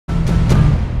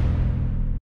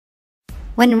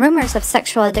When rumors of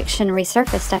sexual addiction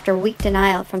resurfaced after weak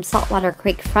denial from Saltwater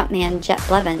Creek frontman Jet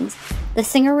Blevins, the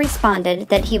singer responded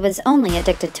that he was only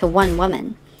addicted to one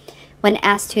woman. When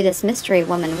asked who this mystery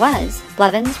woman was,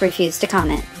 Blevins refused to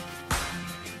comment.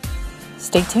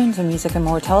 Stay tuned to Music and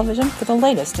More Television for the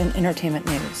latest in entertainment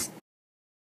news.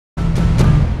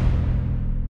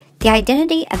 The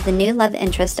identity of the new love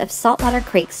interest of Saltwater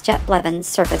Creek's Jet Blevins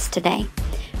surfaced today.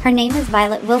 Her name is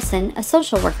Violet Wilson, a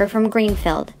social worker from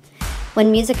Greenfield. When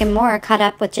Music and More caught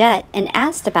up with Jet and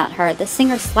asked about her, the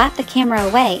singer slapped the camera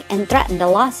away and threatened a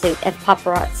lawsuit if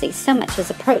paparazzi so much as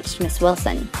approached Miss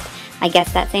Wilson. I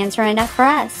guess that's answer enough for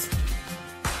us.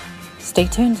 Stay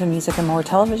tuned to Music and More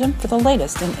Television for the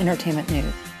latest in entertainment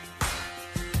news.